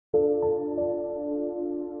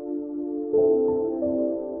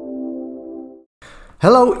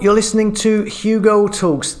Hello, you're listening to Hugo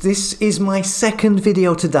Talks. This is my second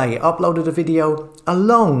video today. I uploaded a video, a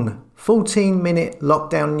long 14-minute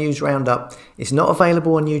lockdown news roundup. It's not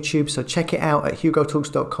available on YouTube, so check it out at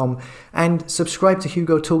hugotalks.com and subscribe to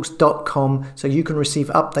hugotalks.com so you can receive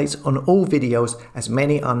updates on all videos, as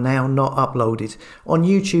many are now not uploaded on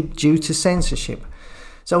YouTube due to censorship.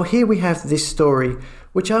 So here we have this story,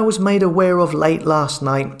 which I was made aware of late last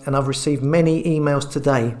night, and I've received many emails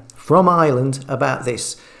today from Ireland about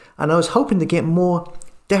this, and I was hoping to get more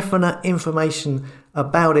definite information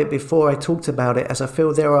about it before I talked about it, as I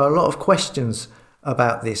feel there are a lot of questions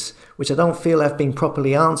about this which I don't feel have been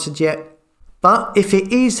properly answered yet. But if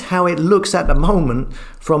it is how it looks at the moment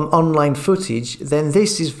from online footage, then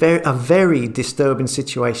this is a very disturbing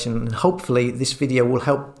situation, and hopefully this video will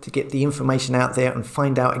help to get the information out there and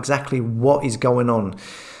find out exactly what is going on.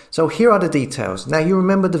 So here are the details. Now, you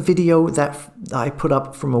remember the video that I put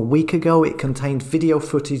up from a week ago? It contained video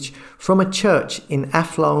footage from a church in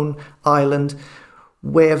Athlone, Ireland,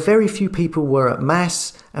 where very few people were at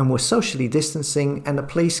mass and were socially distancing, and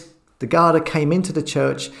the Garda came into the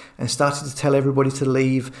church and started to tell everybody to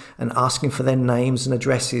leave and asking for their names and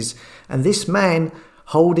addresses. And this man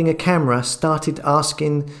holding a camera started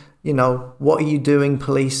asking, you know, what are you doing,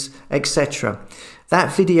 police, etc.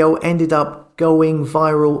 That video ended up going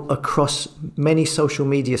viral across many social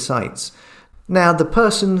media sites. Now, the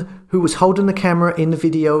person who was holding the camera in the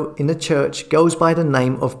video in the church goes by the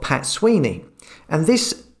name of Pat Sweeney. And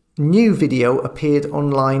this new video appeared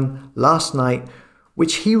online last night,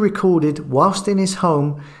 which he recorded whilst in his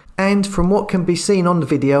home. And from what can be seen on the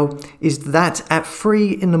video is that at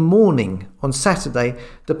 3 in the morning on Saturday,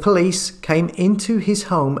 the police came into his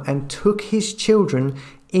home and took his children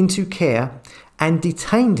into care and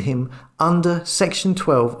detained him under Section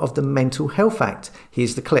 12 of the Mental Health Act.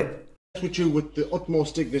 Here's the clip. With you with the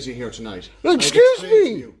utmost dignity here tonight. Excuse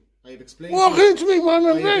me! I have explained Walk into me while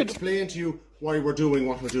I'm I have explained to you why we're doing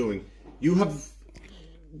what we're doing. You have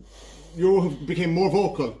become more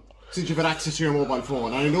vocal since you've had access to your mobile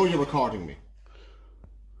phone, and I know you're recording me.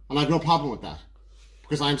 And I have no problem with that,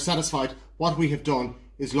 because I'm satisfied what we have done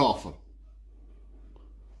is lawful.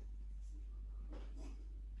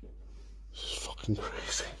 This is fucking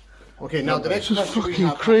crazy. Okay, now the next This is question we fucking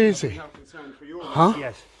have, crazy. Huh?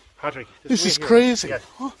 Yes, Patrick. This is crazy. Yes.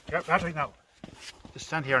 Huh? Yeah, Patrick, now. Just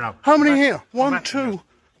stand here now. How many Come back- here? come 1, back in 2, here.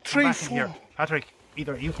 3, Come back in 4. here. Patrick,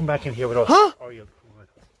 either you come back in here with us, Huh? or you'll come with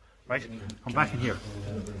us. Right? Come back in here.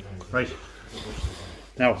 Right.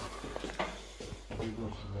 Now.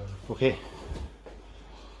 Okay.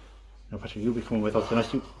 Now, Patrick, you'll be coming with us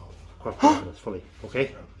unless you cooperate with us fully.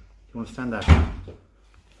 Okay? You understand that?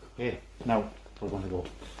 Okay. Now, we're going to go.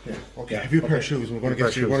 Yeah. Okay, have you a pair of shoes? We're going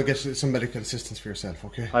to get some medical assistance for yourself,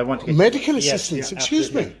 okay? I want to get Medical Yes, assistance? yeah, Excuse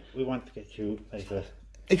absolutely. me? We want to get you medical assistance.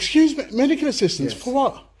 Excuse me? Medical assistance? Yes. For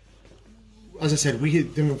what? As I said,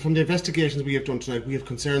 from the investigations we have done tonight, we have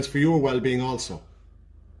concerns for your well-being also.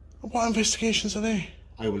 What investigations are they?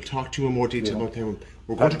 I will talk to you in more detail about them.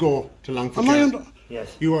 We're going to go to Longford Am I Jail. under...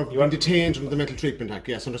 Yes. You are being detained under the Mental Treatment Act,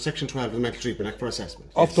 yes, under Section 12 of the Mental Treatment Act for assessment.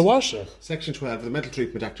 Of the what? Section 12 of the Mental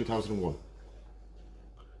Treatment Act 2001.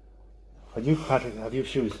 Have you, Patrick, have you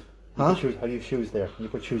shoes? Huh? Have you shoes there? Can you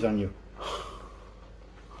put shoes on you?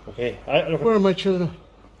 Okay. Where are my children?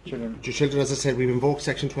 Children. Your children, as I said, we've invoked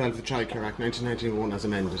Section 12 of the Child Care Act 1991 as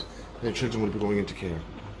amended, and your children will be going into care.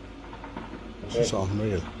 This is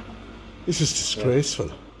unreal. This is disgraceful.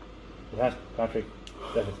 That, Patrick,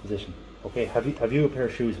 that's his position. Okay, have you a pair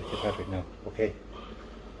of shoes with you, Patrick, now? Okay.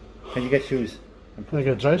 Can you get shoes? Can I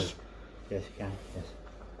get dressed? Yes, you can, yes.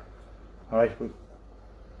 Alright,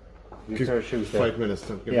 you a pair of shoes there. 5 minutes,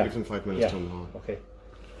 give them 5 minutes to them. Okay.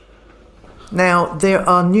 Now, there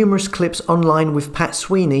are numerous clips online with Pat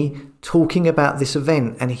Sweeney talking about this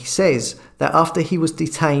event, and he says that after he was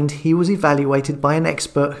detained, he was evaluated by an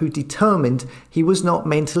expert who determined he was not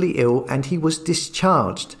mentally ill and he was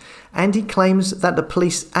discharged. And he claims that the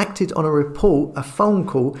police acted on a phone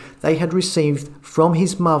call they had received from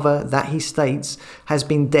his mother that he states has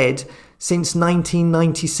been dead since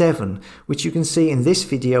 1997, which you can see in this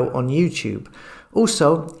video on YouTube.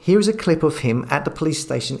 Also, here is a clip of him at the police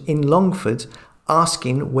station in Longford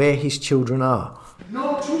asking where his children are.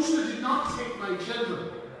 No, Tushla did not take my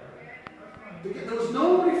children. There was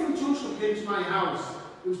nobody from Tushla who came to my house.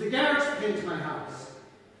 It was the guards who came to my house.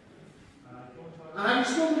 And have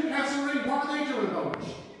you spoken to Castlereagh? What are they doing about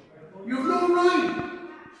it? You have no right.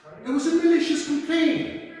 It was a malicious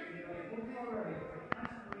complaint.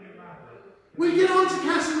 We'll get on to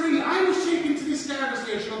Castlereagh. I was taken to this guard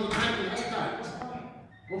station on the 20th.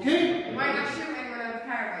 Okay? Why not shoot anyone else?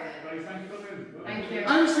 Thank you.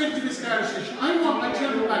 I was taken to this garage station. I want my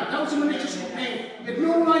children back. That was a malicious complaint. You had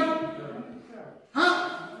no right. Huh?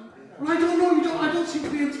 Well, I don't know. I don't seem to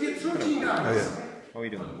be able to get through to you guys. Oh, yeah. How are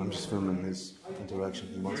you doing? I'm just filming his interaction.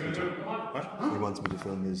 He wants me to. What? He wants me to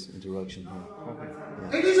film his interaction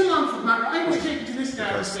here. It is a Longford matter. I was taken to this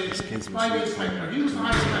garage Because his station kids were by the saying inspector. He was the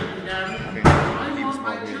highest rank in the garage. He I was want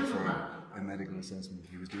my brought here children back. for a medical assessment.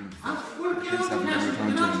 He was doing it. Well, get Kids out haven't the been castle.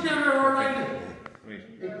 returned Get out to him. together or right. Right.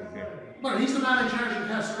 Okay. Well, he's the man in charge of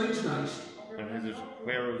Castlereagh tonight. And is it,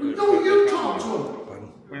 where was it? No, you talk to him.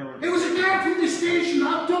 Where was It was a guard from this station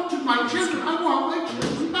that abducted my children. I want my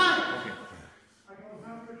children back.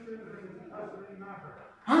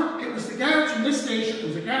 Huh? It was the guard from this station. It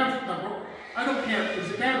was a guard from the... I don't care. It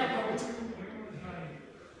was a guard from...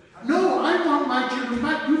 No, I want my children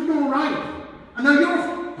back. You've no right. And now you're...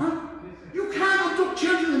 Huh? You can't abduct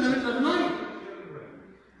children in the middle of the night.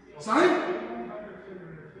 Sorry?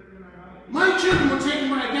 My children were taken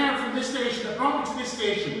by a guard from this station that brought me to this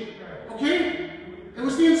station. Okay? It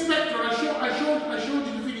was the inspector. I showed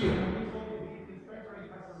you the video.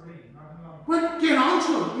 Well, get on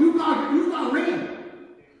to him. You've got to ring him.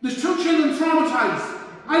 There's 2 children traumatized.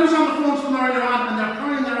 I was on the phone to them earlier on and they're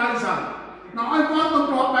crying their eyes out. Now I want them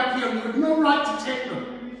brought back here. You have no right to take them.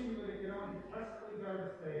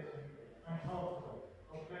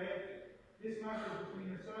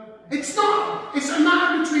 It's not. It's a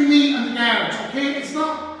matter between me and the guards, okay? It's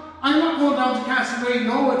not. I'm not going down to Castlereagh.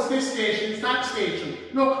 No, it's this station. It's that station.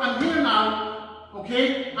 Look, I'm here now,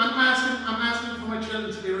 okay? I'm asking for my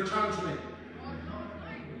children to be returned to me.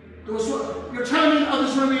 You're telling me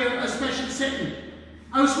there's going to be a special sitting.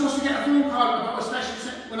 I was supposed to get a phone call about a special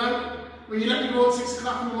sitting when you let me go at 6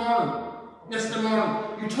 o'clock in the morning. Yesterday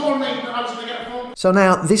morning. You told me that I was going to get a phone. So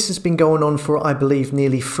now this has been going on for, I believe,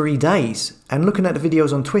 nearly 3 days. And looking at the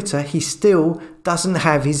videos on Twitter, he still doesn't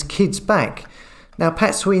have his kids back. Now,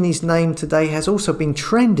 Pat Sweeney's name today has also been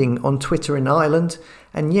trending on Twitter in Ireland.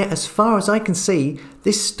 And yet, as far as I can see,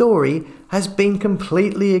 this story has been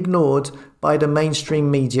completely ignored by the mainstream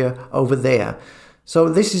media over there. So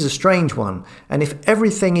this is a strange one. And if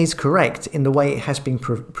everything is correct in the way it has been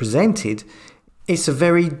presented, it's a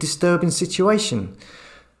very disturbing situation.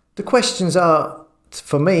 The questions are,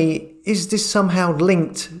 for me, is this somehow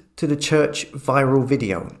linked to the church viral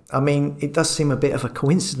video? I mean, it does seem a bit of a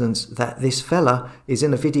coincidence that this fella is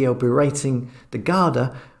in a video berating the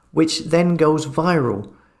Garda, which then goes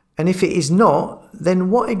viral. And if it is not,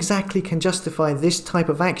 then what exactly can justify this type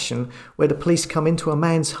of action where the police come into a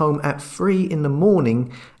man's home at 3 in the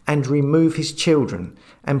morning and remove his children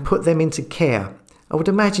and put them into care? I would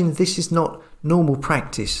imagine this is not normal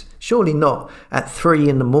practice, surely not at 3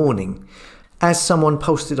 in the morning. As someone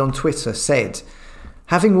posted on Twitter said,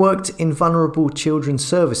 having worked in vulnerable children's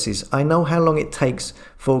services, I know how long it takes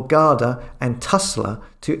for Garda and Tussler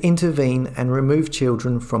to intervene and remove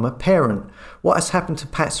children from a parent. What has happened to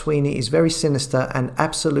Pat Sweeney is very sinister and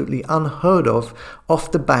absolutely unheard of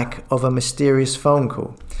off the back of a mysterious phone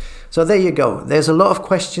call. So there you go. There's a lot of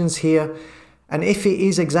questions here. And if it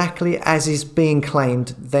is exactly as is being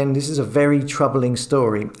claimed, then this is a very troubling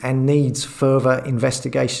story and needs further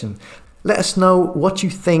investigation. Let us know what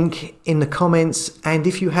you think in the comments and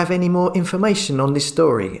if you have any more information on this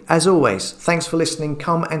story. As always, thanks for listening.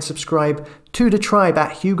 Come and subscribe to the tribe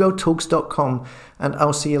at hugotalks.com and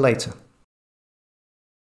I'll see you later.